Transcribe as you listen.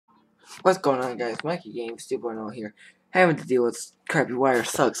What's going on, guys? Mikey Games 2.0 here. Having to deal with crappy wire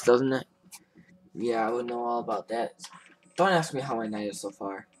sucks, doesn't it? Yeah, I would know all about that. Don't ask me how my night is so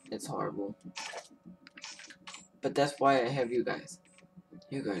far. It's horrible. But that's why I have you guys.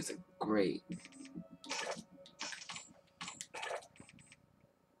 You guys are great.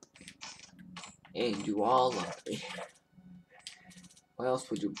 And you all love me. Why else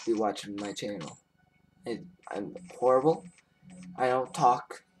would you be watching my channel? I'm horrible. I don't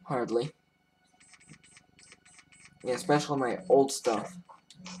talk hardly. Yeah, especially my old stuff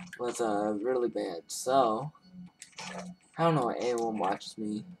was really bad. So I don't know why anyone watches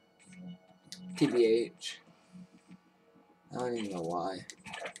me. TBH. I don't even know why.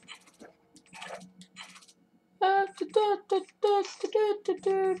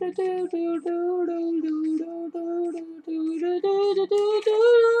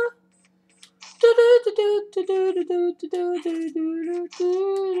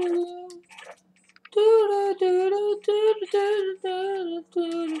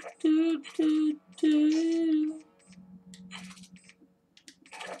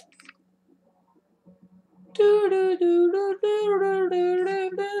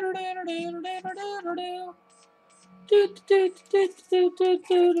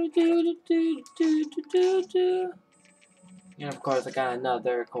 And of course, I got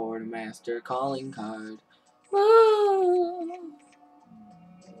another Quartermaster calling card. Whoa.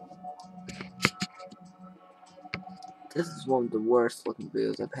 This is one of the worst looking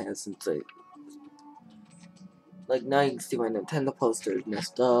videos I've had since like now you can see my Nintendo poster is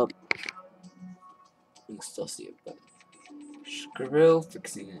messed up. You can still see it, but screw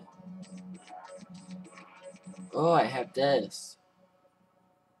fixing it. Oh, I have this.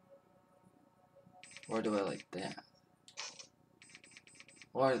 Or do I like that?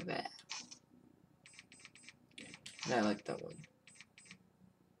 Or that? No, I like that one.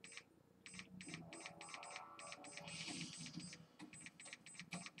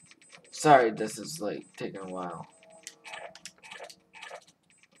 Sorry, this is like taking a while.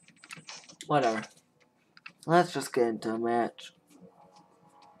 Whatever. Let's just get into a match.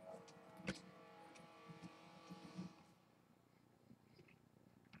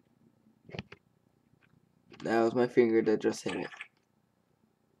 That was my finger that just hit it.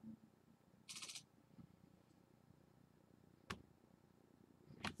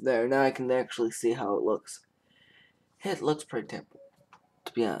 There, now I can actually see how it looks. It looks pretty terrible,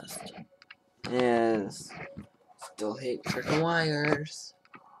 to be honest. Yes. Still hate freaking wires.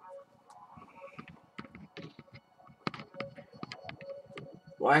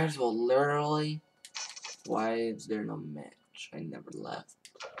 Wires will literally... Why is there no match? I never left.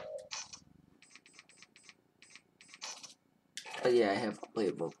 But yeah, I have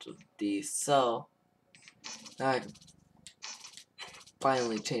played both of these, so... Now I can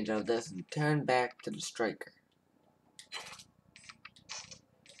finally change out of this and turn back to the striker.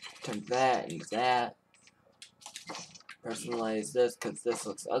 Turn that and that. Personalize this because this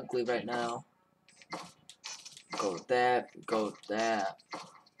looks ugly right now. Go with that, go with that.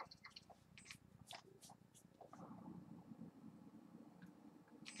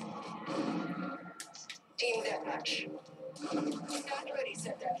 Team deathmatch. Start ready,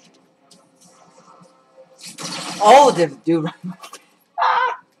 set up. Oh, this dude.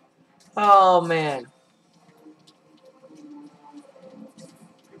 Oh, man.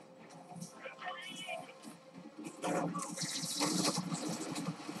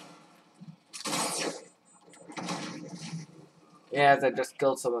 Yes, I just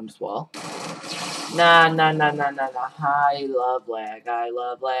killed someone as well. Nah. I love lag, I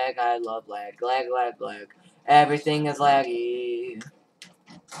love lag, I love lag. Lag. Everything is laggy.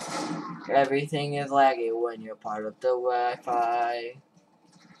 Everything is laggy when you're part of the Wi-Fi.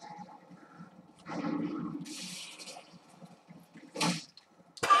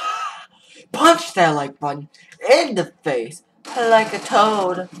 Punch that like button in the face like a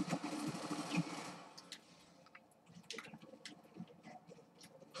toad.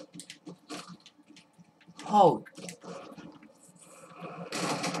 Oh.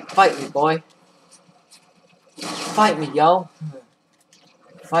 Fight me, boy. Fight me, yo.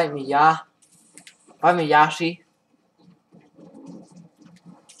 Fight me, ya. Fight me, Yashi.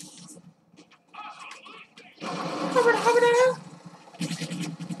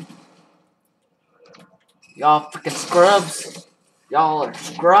 Y'all freaking scrubs. Y'all are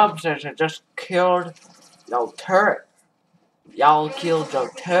scrubs that I just killed your turret. Y'all killed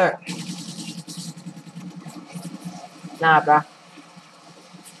your turret. Nah, bruh.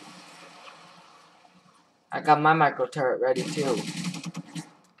 I got my micro turret ready too.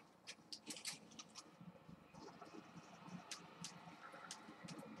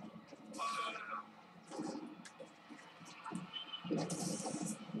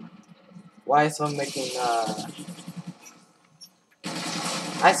 Why is someone making,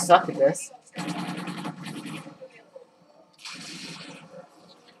 I suck at this.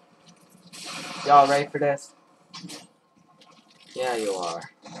 Y'all ready for this? Yeah, you are.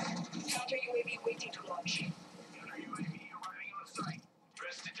 Counter UAV waiting to launch.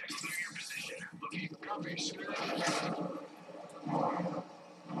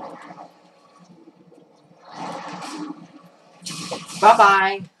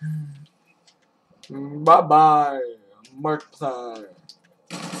 Bye-bye. Bye-bye. Mark time.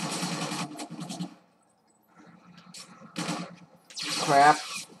 Crap.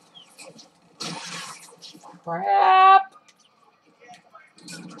 Crap.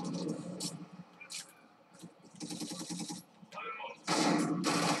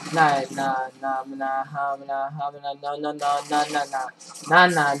 Nah, nah, nah, nah, nah, nah, nah, nah, no, no, no, no, no, no. Nah,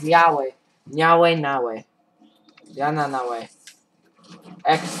 nah, Yahweh. Yahweh, Yahweh. Yana, Yahweh.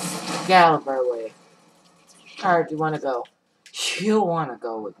 Excalibur way. Alright, you wanna go? You wanna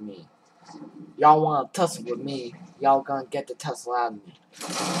go with me. Y'all wanna tussle with me. Y'all gonna get the tussle out of me.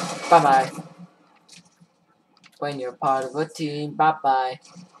 Bye-bye. When you're part of a team, bye-bye.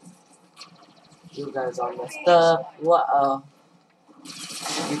 You guys are messed up. Uh-oh.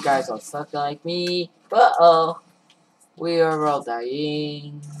 You guys all suck like me. Uh-oh. We are all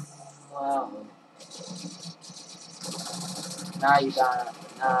dying. Uh-oh. Now you gotta...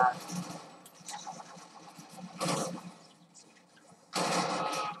 Nah.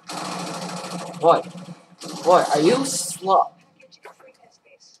 Boy. Boy, are you slow?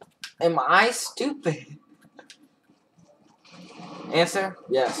 Am I stupid? Answer?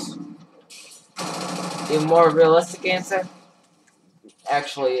 Yes. A more realistic answer?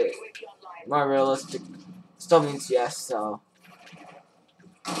 Actually, more realistic still means yes, so.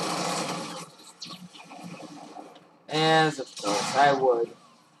 As of course, I would.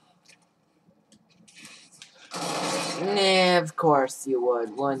 Nah, of course you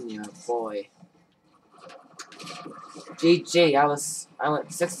would, wouldn't you, boy? GG, I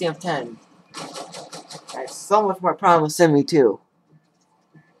went 16 of 10. I have so much more promise in me, too.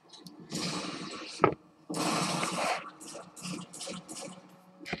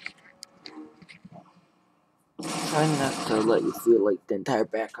 Trying not to let you feel like the entire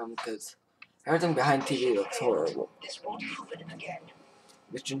background, because everything behind TV looks horrible. This won't happen again.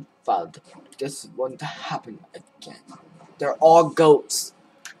 Mission failed. This won't happen again. They're all goats.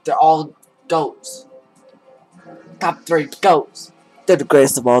 They're all goats. Top 3 goats. They're the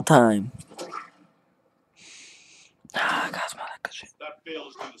greatest of all time. That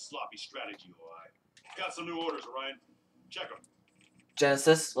fails due to sloppy strategy, alright. Got some new orders, Orion. Check them.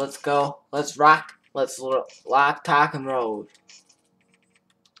 Genesis, let's go. Let's rock. Let's lock, talk, and roll.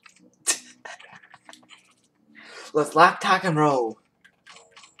 Let's lock, talk, and roll.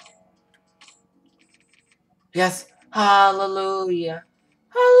 Yes. Hallelujah.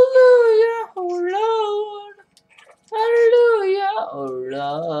 Hallelujah, oh Lord. Hallelujah, oh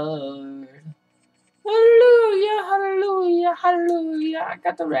Lord. Hallelujah, hallelujah, hallelujah. I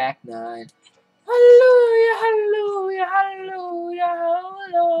got the rack 9. Hallelujah, hallelujah, hallelujah,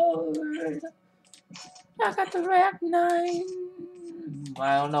 oh Lord. I got the rack 9.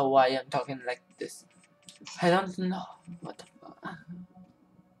 I don't know why I'm talking like this. I don't know. What the fuck?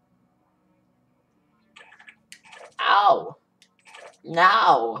 Ow!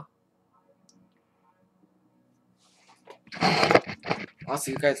 No!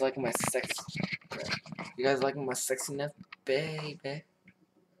 Also, you guys like my sex? You guys like my sexiness, baby?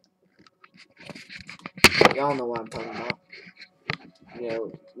 Y'all know what I'm talking about. You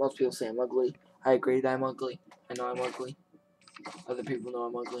know, most people say I'm ugly. I agree that I'm ugly. I know I'm ugly. Other people know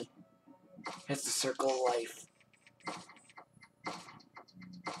I'm ugly. It's the circle of life.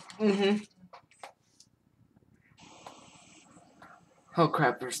 Oh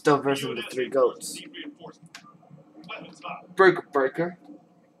crap, we're still versing the 3 goats. Breaker, breaker.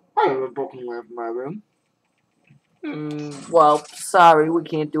 I have a broken lamp in my room. Well, sorry, we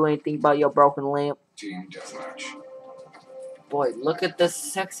can't do anything about your broken lamp. Team deathmatch. Boy, look at the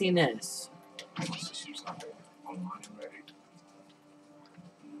sexiness. Systems updated. Online and ready.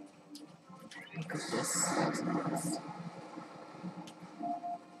 Look at this sexiness.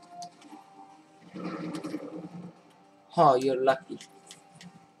 Oh, you're lucky.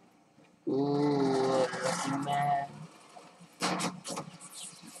 Ooh, lucky man.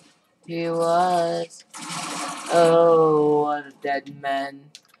 He was. Oh, what a dead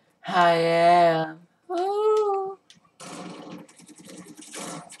man I am. Ooh.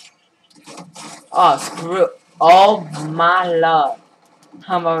 Oh, screw. Oh, my lord.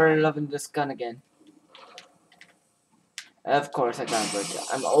 I'm already loving this gun again. Of course I gotta break it.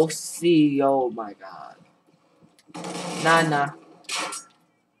 I'm OC, oh my god. Nah.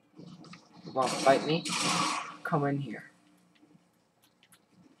 You wanna fight me? Come in here.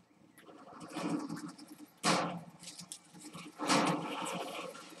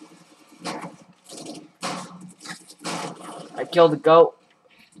 I killed a goat.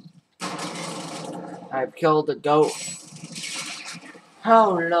 I've killed a goat.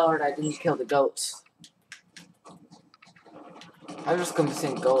 Oh lord, I didn't kill the goats. I'm just gonna be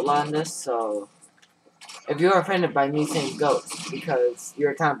saying goat on this, so if you're offended by me saying goats because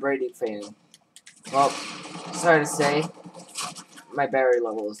you're a Tom Brady fan, well, sorry to say, my battery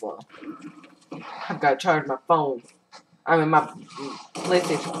level is low. I've got to charge my phone. I mean my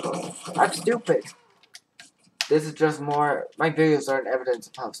PlayStation phone. I'm stupid. This is just more, my videos aren't evidence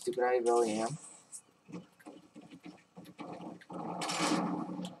of how stupid I really am.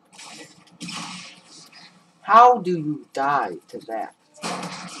 How do you die to that?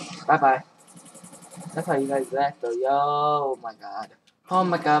 Bye-bye. That's how you guys act though, yo, oh my god. Oh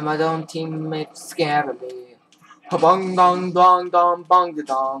my god, my own teammates scaring me. Bong dong dong dong bong da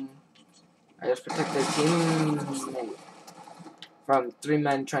dong. I just protected teammate from 3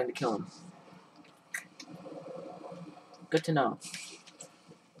 men trying to kill him. Good to know.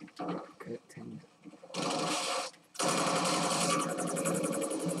 Good to know.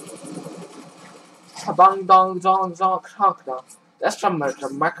 Bong dong dong dong dong. That's from the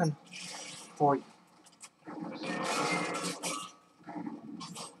Jamaican for you.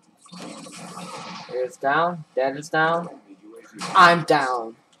 It's down. Dad is down. I'm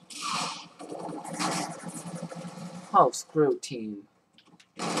down. Oh, screw team.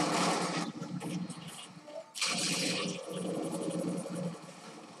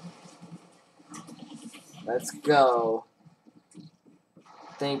 Let's go.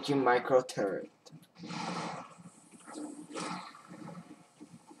 Thank you, micro turret.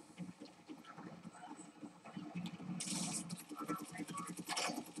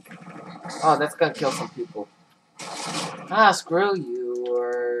 Oh, that's gonna kill some people. Ah, screw you,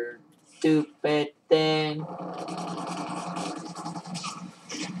 or stupid thing.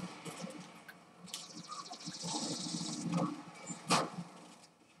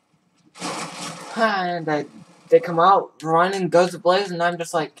 And they come out running, goes ablaze, and I'm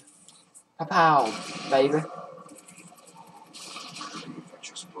just like, pow, baby.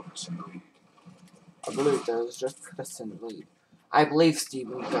 I believe that was just put us in the lead. I believe,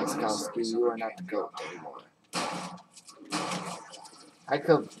 Steven Gutskowski, you are not the GOAT anymore. I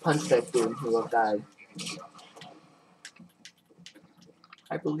could punch that dude and he would have died.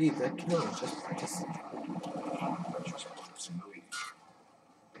 I believe that kill was just put us in the lead.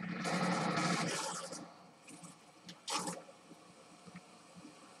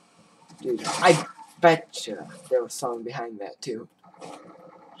 Dude, I betcha there was someone behind that too.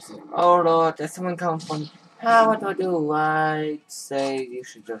 So, oh lord, there's someone coming from. What do I do? I'd say you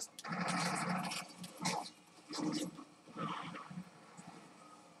should just.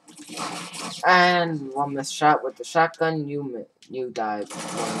 And one missed shot with the shotgun, you died.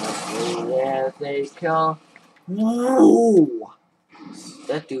 Yeah, they kill. Whoa!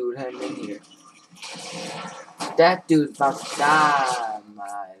 That dude had me here. That dude's about to die,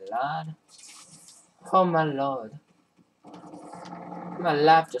 my lord. Oh my lord. My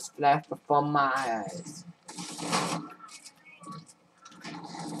life just flashed before my eyes.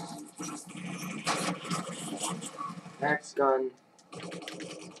 Next gun.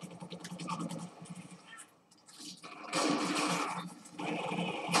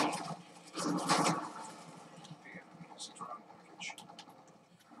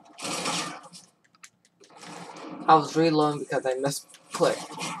 I was reloading because I misclicked.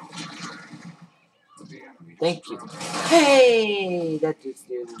 Thank you. Hey! That dude's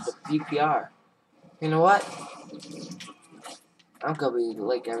using the PPR. You know what? I'm gonna be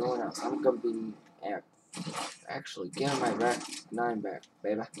like everyone else. I'm gonna be actually getting my back 9 back,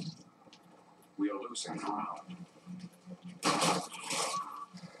 baby. We are losing ground.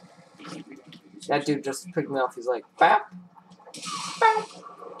 That dude just picked me off. He's like, bap, bap,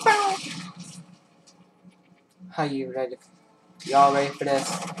 bap. How you ready? Y'all ready for this?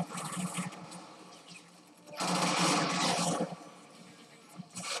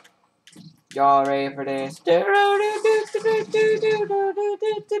 Y'all ready for this?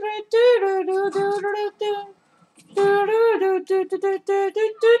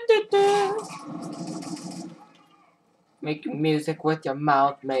 Making music with your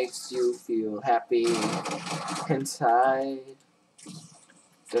mouth makes you feel happy inside.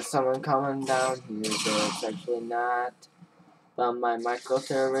 There's someone coming down here, but it's actually not. But my micro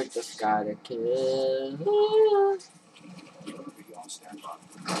turret just got a kill. stand by.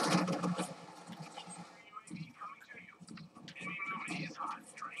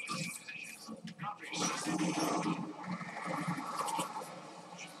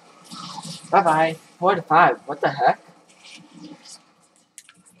 Bye bye. 4 to 5. What the heck?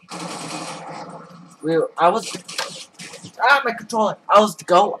 I was. My controller. I was the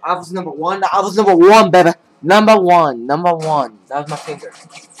GOAT. I was number 1. I was number 1, baby. Number 1. Number 1. That was my finger.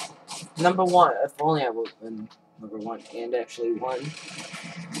 Number 1. If only I would have been number 1 and actually won.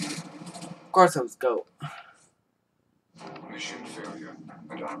 Of course I was GOAT. Mission failure,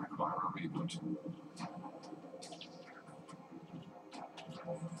 and I require a reboot.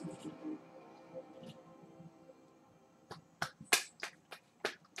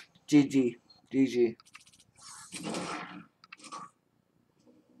 GG. GG. Well,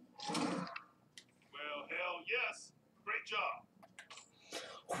 hell yes. Great job.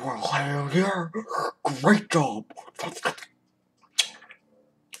 Well, hell yeah. Great job.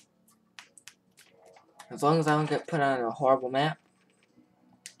 As long as I don't get put on a horrible map,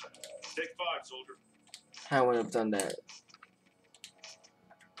 Take 5, soldier. I wouldn't have done that.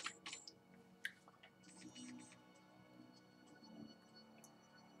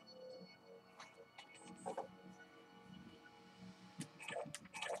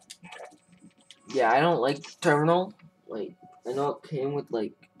 Yeah, I don't like Terminal. Like, I know it came with,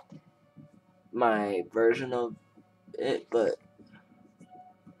 like, my version of it, but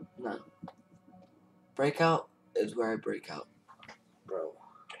no. Breakout is where I break out, bro.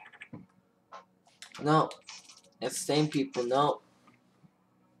 No. It's the same people, no.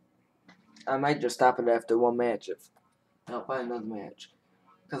 I might just stop it after one match if I don't find another match.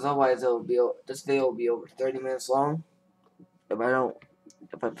 Because otherwise this video will be over 30 minutes long.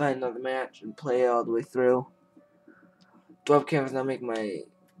 If I find another match and play it all the way through. 12 cameras not make my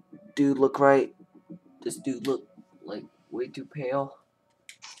dude look right. This dude look like way too pale.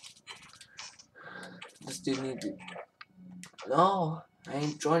 This dude need to. No, I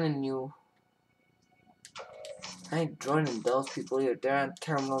ain't joining you. I ain't joining those people either. They're on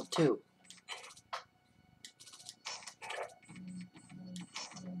Terminal 2.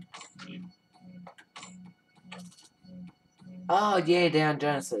 Oh yeah, they're on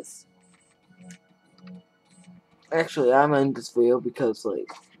Genesis. Actually, I'm in this video because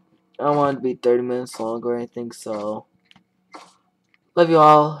like I don't want it to be 30 minutes long or anything. So love you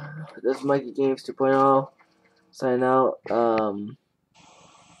all. This is Mikey Games 2.0. Sign out.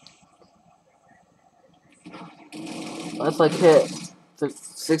 Let's like hit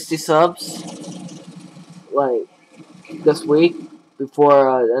 60 subs like this week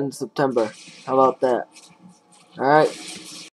before the end of September. How about that? Alright.